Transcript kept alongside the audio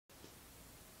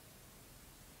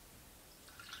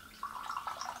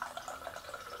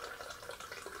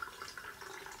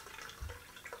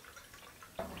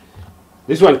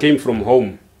This one came from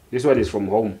home. This one is from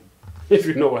home, if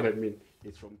you know what I mean.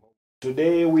 It's from home.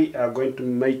 Today we are going to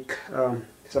make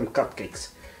some cupcakes.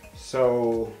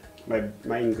 So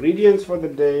my ingredients for the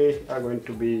day are going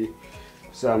to be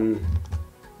some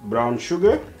brown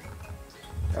sugar,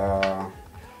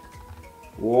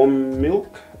 warm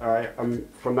milk.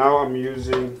 For now I'm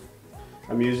using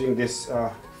this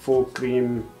full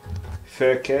cream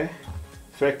Fair Cape,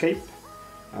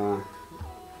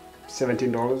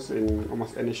 $17 in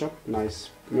almost any shop. Nice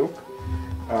milk.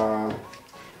 And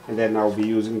then I'll be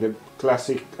using the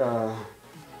classic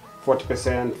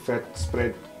 40% fat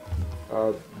spread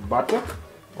butter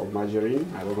or margarine,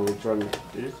 I don't know which one it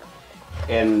is,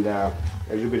 and a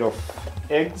little bit of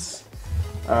eggs.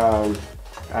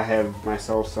 I have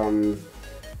myself some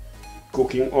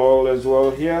cooking oil as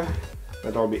well here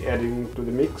that I'll be adding to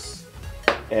the mix,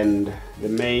 and the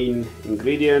main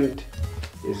ingredient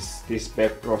is this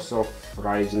bag of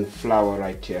rising flour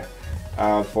right here.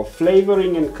 For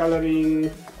flavoring and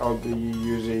coloring, I'll be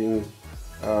using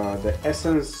the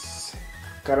Essence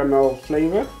caramel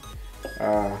flavor.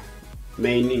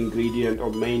 Main ingredient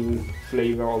or main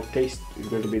flavor or taste is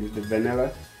going to be the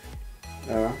vanilla,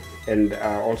 and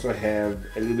I also have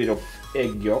a little bit of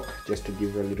egg yolk just to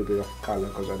give a little bit of color,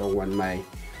 because I don't want my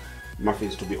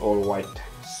muffins to be all white.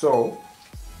 So,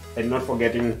 and not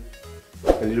forgetting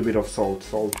a little bit of salt.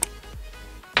 You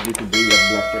need to bring that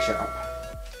blood pressure up.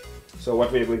 So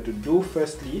what we're going to do,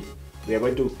 firstly, we are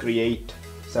going to create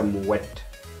some wet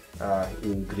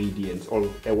ingredients, or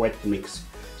a wet mix.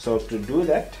 So to do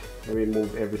that, let me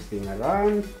move everything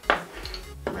around.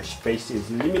 My space is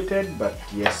limited, but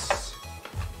yes,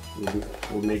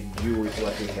 we'll make do with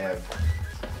what we have.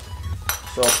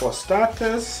 So for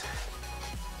starters,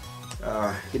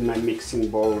 in my mixing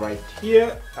bowl right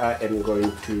here, I am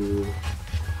going to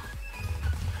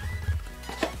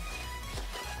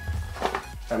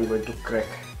crack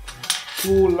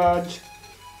 2 large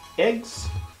eggs.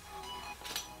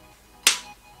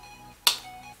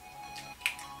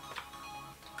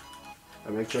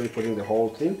 I'm actually putting the whole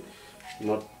thing,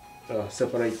 not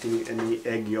separating any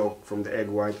egg yolk from the egg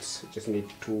whites. Just need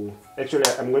 2. Actually,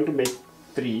 I'm going to make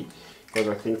 3 because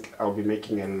I think I'll be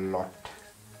making a lot.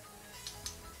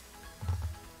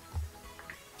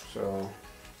 So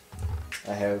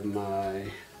I have my,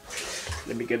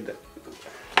 let me get the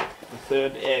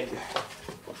 3rd egg.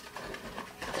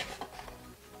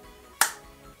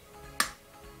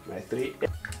 My 3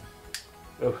 eggs.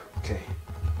 Oh, okay.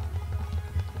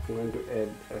 I'm going to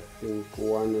add, I think,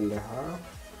 1.5.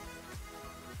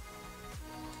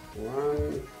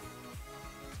 1.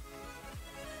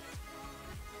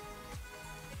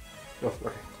 Oh,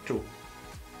 okay, 2.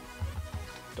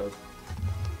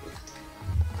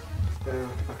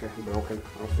 Okay, broken.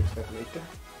 I'll fix that later.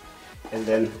 And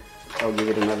then I'll give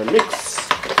it another mix.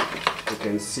 You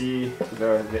can see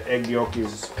the egg yolk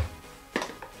is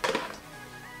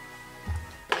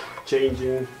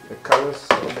changing the colors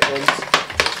of the eggs.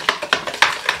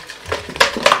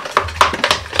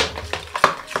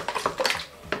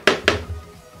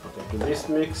 Okay, to this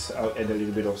mix I'll add a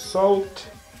little bit of salt.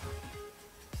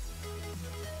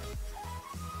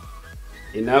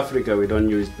 In Africa we don't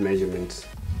use measurements.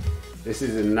 This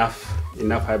is enough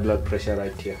high blood pressure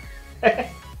right here.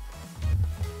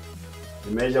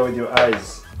 You measure with your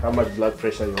eyes how much blood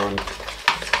pressure you want.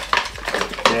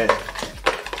 There.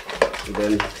 And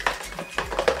then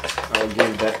I'll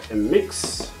give that a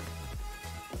mix.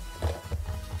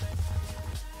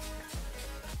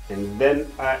 And then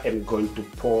I am going to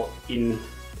pour in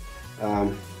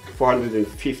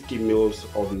 450 mils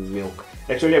of milk.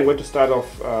 Actually, I'm going to start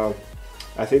off,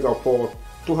 I think I'll pour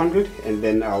 200 and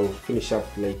then I'll finish up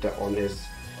later on,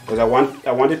 because I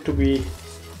want it to be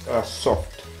soft.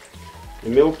 The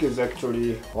milk is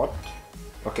actually hot.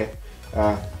 Okay,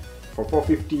 for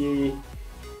 450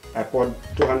 I poured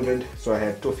 200, so I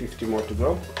have 250 more to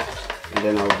go, and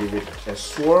then I'll give it a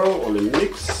swirl or a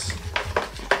mix.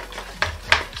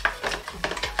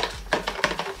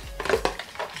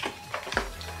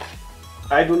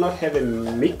 I do not have a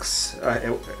mix, how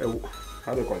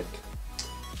do you call it?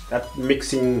 That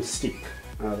mixing stick.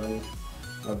 I don't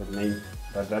know the name,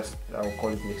 but I'll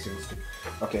call it mixing stick.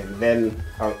 Okay, then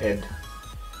I'll add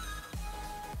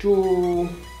 2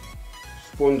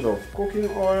 spoons of cooking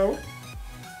oil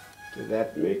to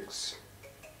that mix.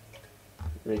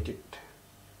 Make it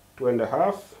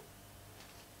 2.5.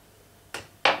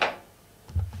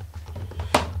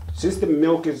 Since the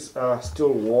milk is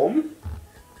still warm,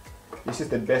 this is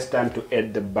the best time to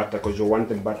add the butter, because you want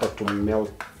the butter to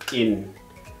melt in.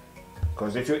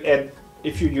 Because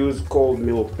if you use cold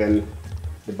milk, then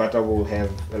the butter will have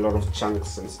a lot of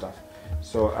chunks and stuff.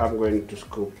 So I'm going to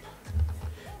scoop.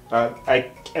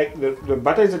 The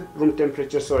butter is at room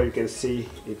temperature, so you can see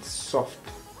it's soft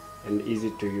and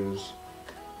easy to use.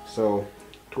 So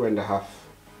 2.5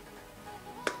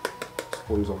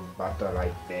 spoons of butter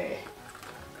right there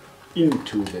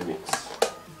into the mix,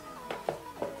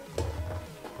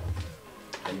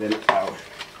 and then I'll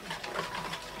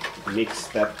mix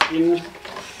that in.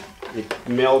 It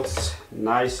melts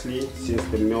nicely since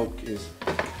the milk is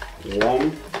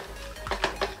warm.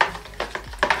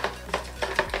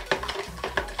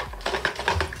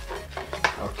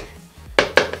 Okay,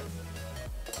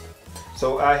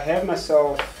 so I have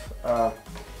myself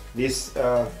this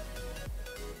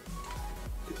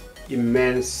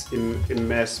immense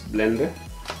blender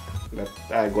that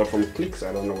I got from Clicks.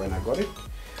 I don't know when I got it.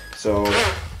 So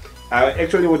I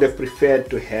actually would have preferred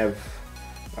to have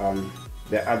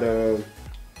the other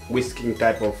whisking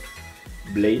type of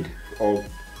blade or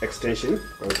extension,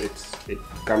 because it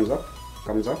comes up,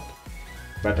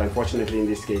 but unfortunately in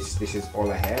this case this is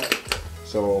all I have.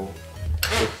 So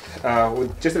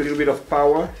with just a little bit of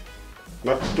power,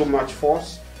 not too much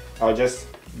force, I'll just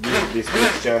give this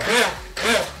mixture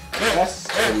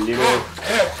just a little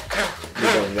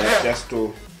bit of that, just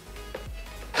to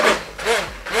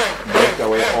break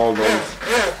away all those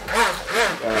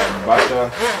butter,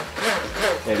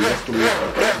 and just to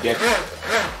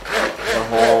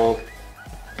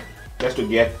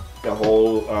get the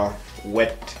whole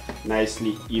wet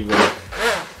nicely even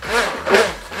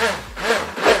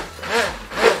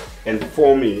and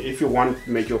foamy. If you want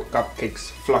to make your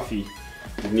cupcakes fluffy,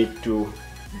 you need to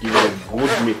give it a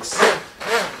good mix.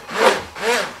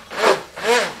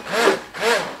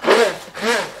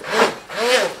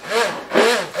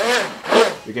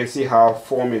 You can see how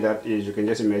foamy that is. You can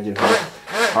just imagine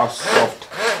how soft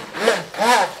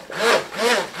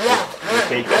the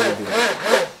cake is.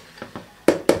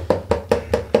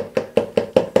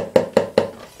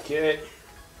 Okay,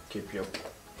 keep your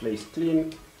place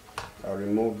clean. I'll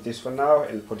remove this for now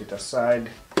and put it aside.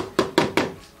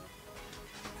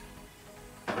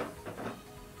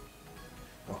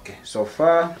 Okay, so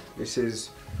far this is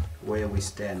where we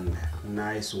stand.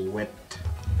 Nice wet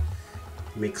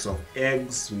mix of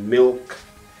eggs, milk,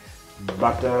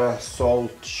 butter,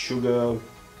 salt, sugar,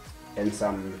 and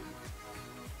some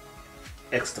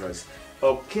extras.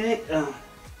 Okay,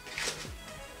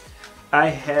 I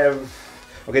have,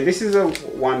 okay, this is a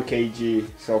 1 kg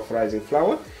self-rising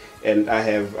flour, and I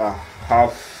have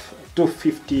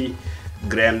 250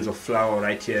 grams of flour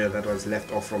right here that was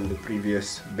left off from the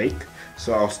previous bake.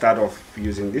 So I'll start off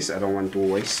using this. I don't want to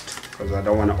waste, because I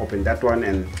don't want to open that one,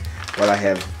 and well, I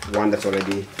have one that's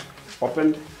already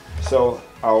opened. So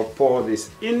I'll pour this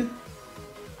in.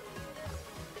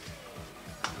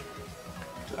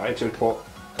 I actually pour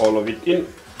all of it in.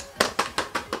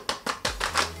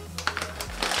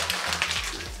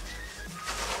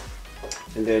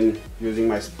 And then using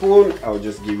my spoon, I'll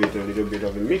just give it a little bit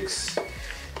of a mix.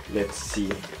 Let's see.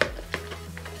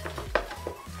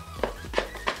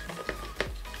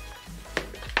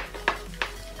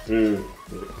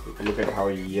 Look at how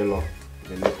yellow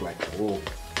they look like. Oh,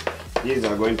 these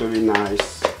are going to be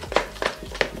nice.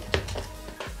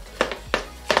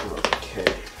 Okay.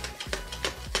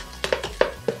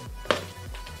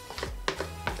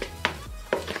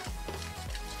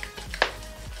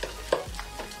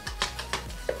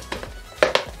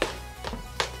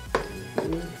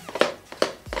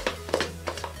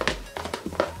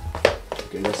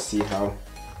 Okay, let's see how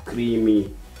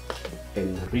creamy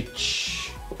and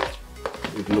rich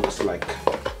it looks like.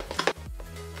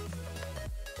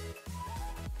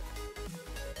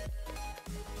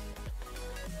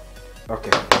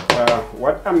 Okay,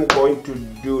 what I'm going to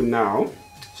do now,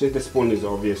 since the spoon is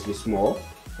obviously small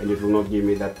and it will not give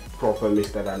me that proper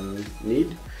mix that I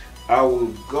need, I will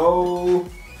go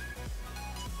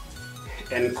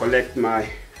and collect my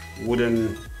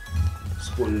wooden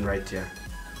spoon right here.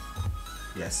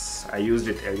 Yes, I used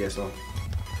it earlier, so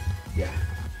yeah.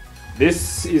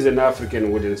 This is an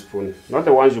African wooden spoon, not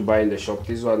the ones you buy in the shop.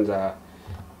 These ones are,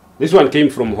 this one came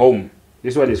from home.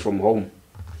 This one is from home,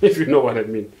 if you know what I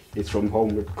mean. It's from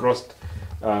home. It crossed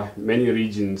many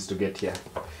regions to get here.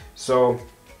 So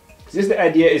since the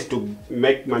idea is to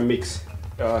make my mix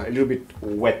a little bit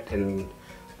wet and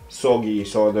soggy,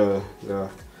 so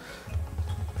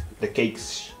the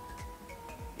cakes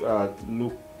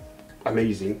look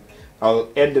amazing, I'll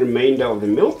add the remainder of the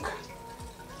milk.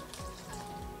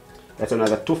 That's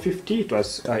another 250. It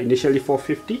was initially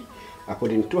 450. I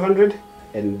put in 200,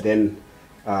 and then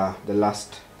the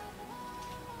last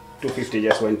 250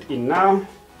 just went in now,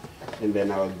 and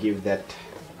then I'll give that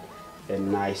a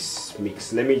nice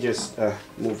mix. Let me just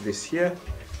move this here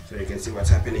so you can see what's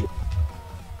happening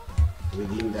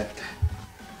within that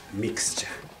mixture.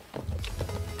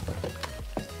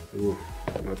 Ooh,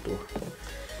 not too.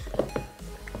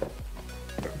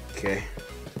 Okay.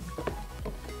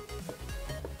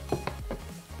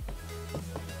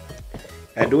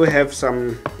 I do have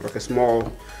some like a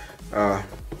small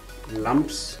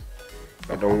lumps,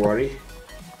 but don't worry,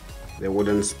 the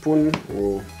wooden spoon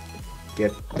will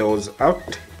get those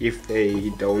out. If they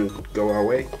don't go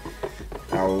away,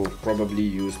 I'll probably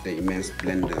use the immense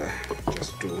blender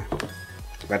just to,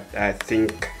 but I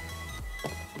think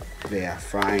they are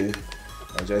fine.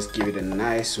 I'll just give it a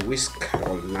nice whisk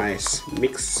or nice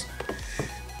mix,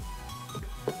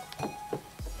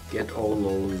 get all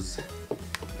those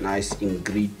nice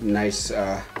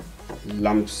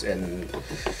lumps, and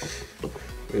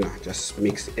you know, just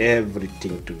mix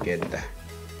everything together.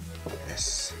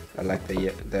 Yes, I like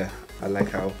I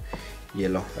like how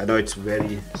yellow. I know it's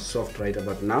very soft right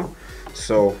about now,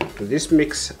 so to this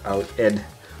mix I'll add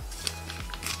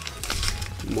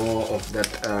more of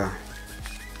that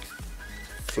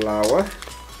flour.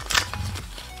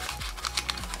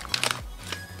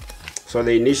 So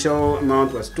the initial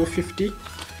amount was 250.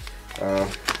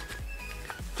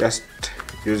 Just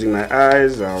using my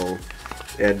eyes, I'll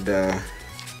add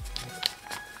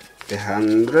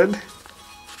 100.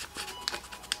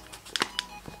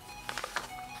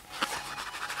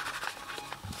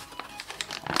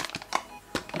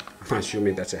 I'm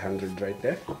assuming that's 100 right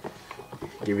there.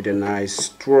 Give it a nice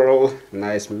twirl,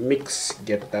 nice mix,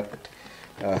 get that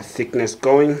thickness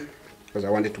going, because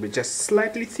I want it to be just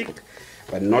slightly thick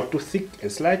but not too thick,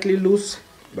 and slightly loose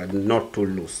but not too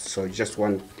loose. So you just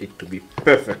want it to be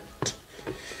perfect.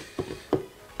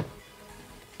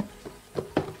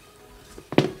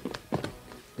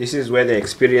 This is where the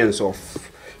experience of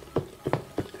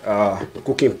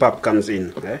cooking pap comes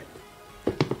in.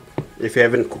 If you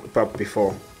haven't cooked pap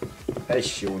before,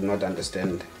 you will not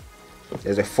understand.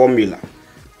 There's a formula.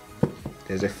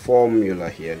 There's a formula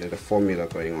here. There's a formula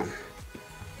going on.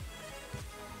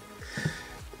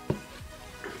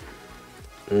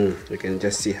 You can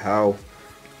just see how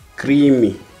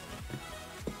creamy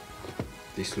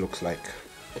this looks like.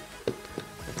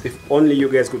 If only you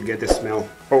guys could get the smell.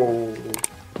 Oh,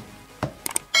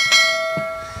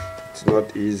 it's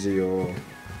not easy. Oh,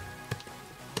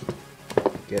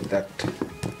 get that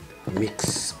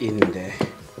mix in there.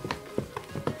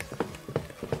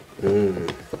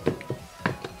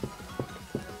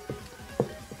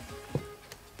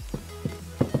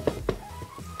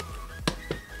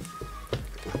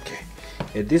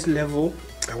 At this level,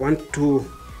 I want to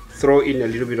throw in a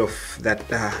little bit of that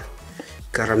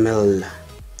caramel,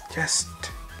 just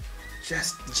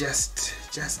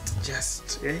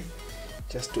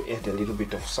to add a little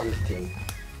bit of something.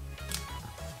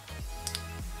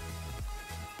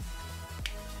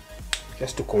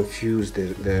 Just to confuse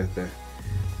the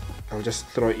I'll just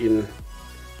throw in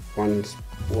one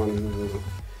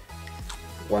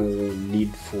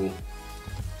lid full.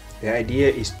 The idea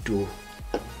is to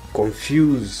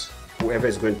confuse whoever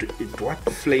is going to eat what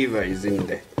flavor is in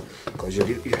there, because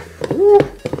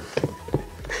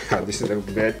this is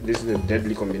a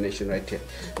deadly combination right here.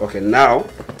 Okay, now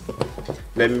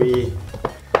let me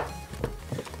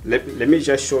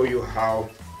just show you how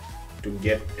to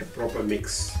get a proper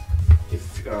mix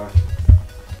if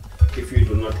you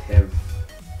do not have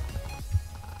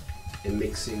a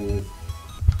mixing,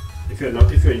 if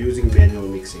you're using manual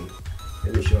mixing.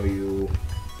 Let me show you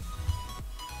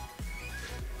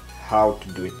how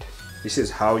to do it. This is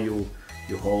how you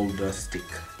hold the stick,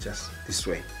 just this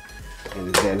way,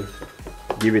 and then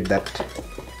give it that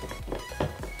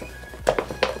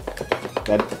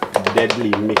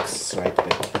deadly mix right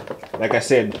there. Like I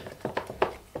said,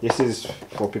 this is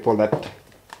for people that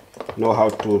know how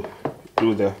to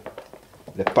do the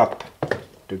pap,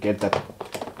 to get that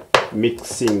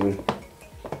mixing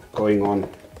going on.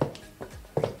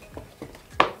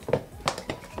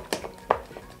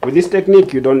 With this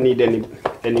technique, you don't need any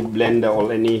blender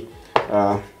or any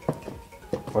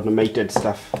automated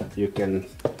stuff.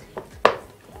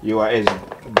 You are as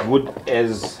good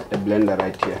as a blender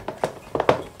right here.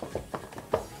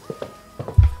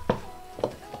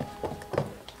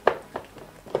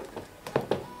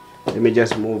 Let me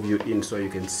just move you in so you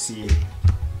can see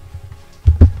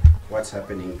what's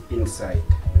happening inside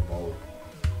the bowl.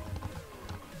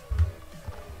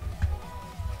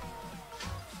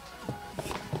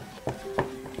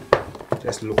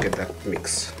 Just look at that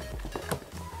mix.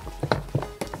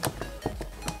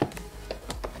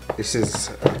 This is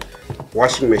a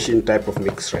washing machine type of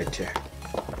mix right here.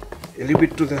 A little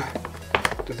bit to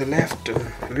to the left, and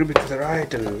a little bit to the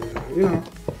right, and you know,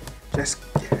 just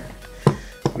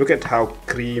look at how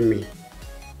creamy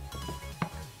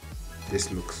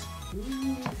this looks.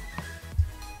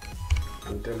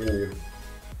 I'm telling you,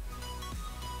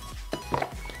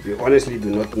 you honestly do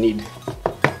not need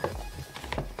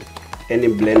any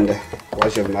blender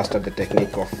once you've mastered the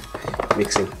technique of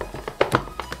mixing.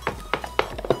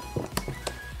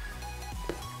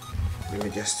 Let me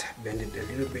just bend it a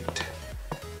little bit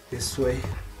this way,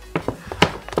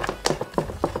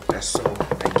 just so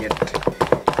I get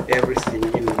everything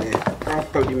in there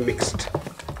properly mixed.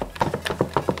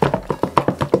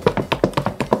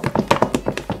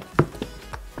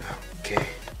 Okay,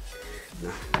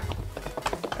 now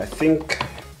I think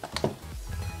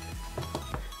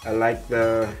I like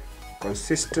the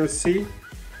consistency.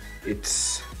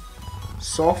 It's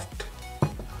soft.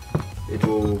 It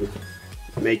will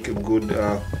make a good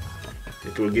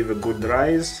it will give a good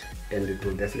rise, and it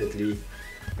will definitely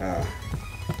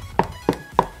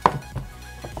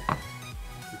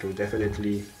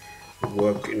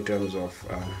work in terms of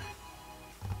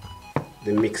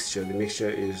the mixture. The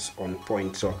mixture is on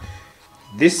point. So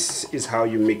this is how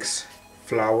you mix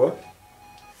flour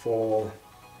for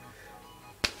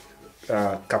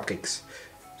cupcakes.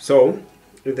 So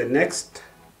in the next,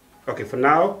 okay, for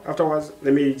now, afterwards,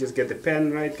 let me just get the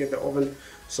pan right, get the oven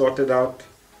sorted out,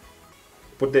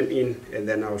 put them in, and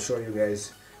then I'll show you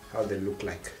guys how they look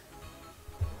like.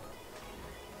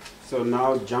 So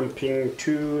now jumping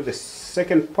to the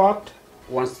second part.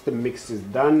 Once the mix is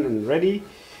done and ready,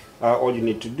 all you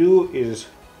need to do is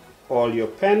oil your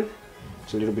pan.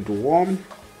 It's a little bit warm,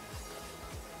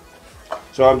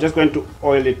 so I'm just going to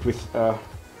oil it with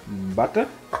butter.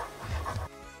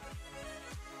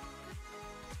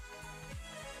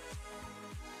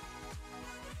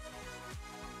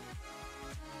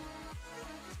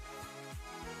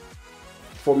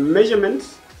 For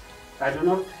measurements, I do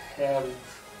not have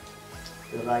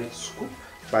the right scoop,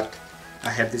 but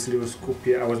I have this little scoop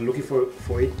here. I was looking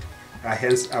for it,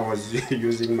 hence I was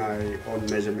using my own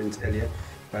measurements earlier,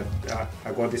 but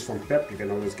I got this from Pep. You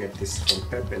can always get this from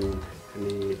Pep and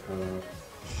any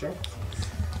shop.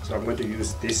 So I'm going to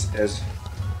use this as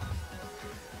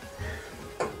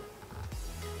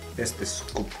the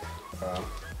scoop.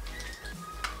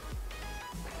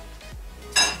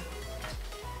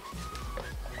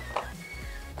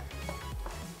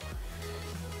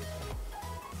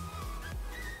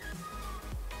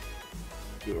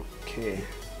 Okay,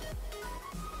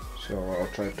 so I'll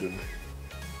try to,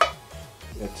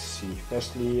 let's see,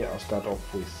 firstly I'll start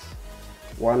off with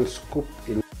 1 scoop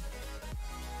in.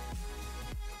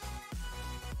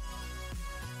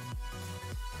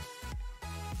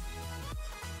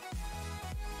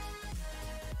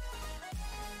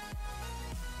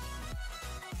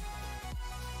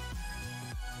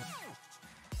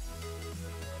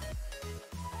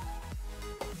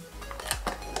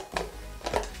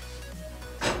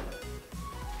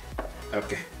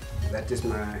 Okay, that is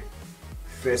my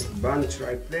first bunch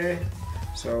right there.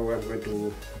 So I'm going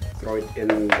to throw it in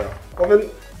the oven.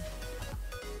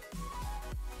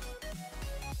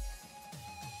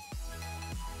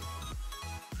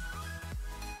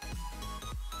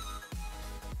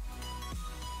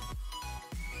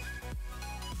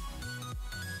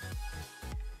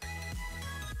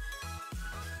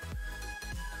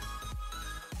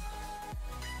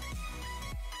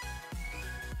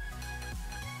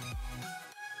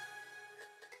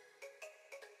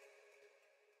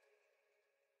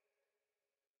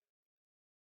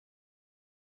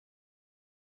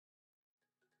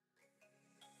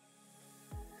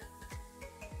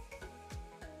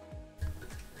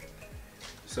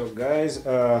 So guys,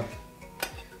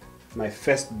 my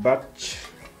first batch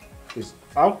is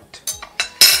out.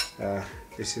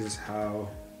 This is how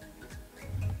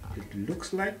it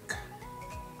looks like.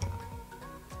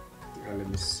 Let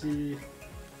me see.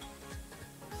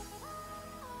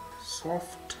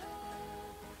 Soft,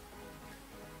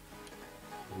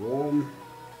 warm,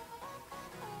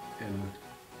 and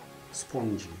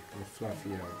spongy or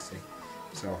fluffy, I would say.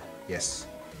 So yes,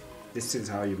 this is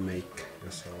how you make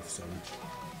yourself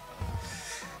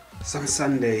some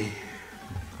Sunday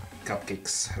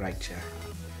cupcakes right here.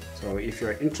 So if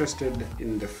you're interested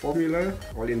in the formula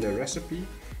or in the recipe,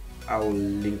 I will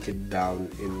link it down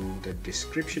in the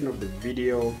description of the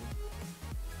video.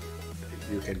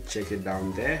 You can check it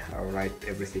down there. I'll write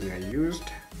everything I used.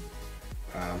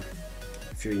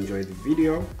 If you enjoyed the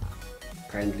video,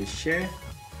 kindly share,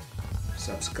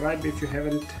 subscribe if you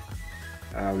haven't.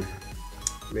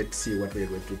 Let's see what we're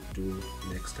going to do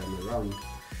next time around.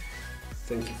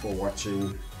 Thank you for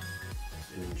watching.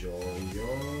 Enjoy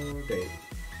your day.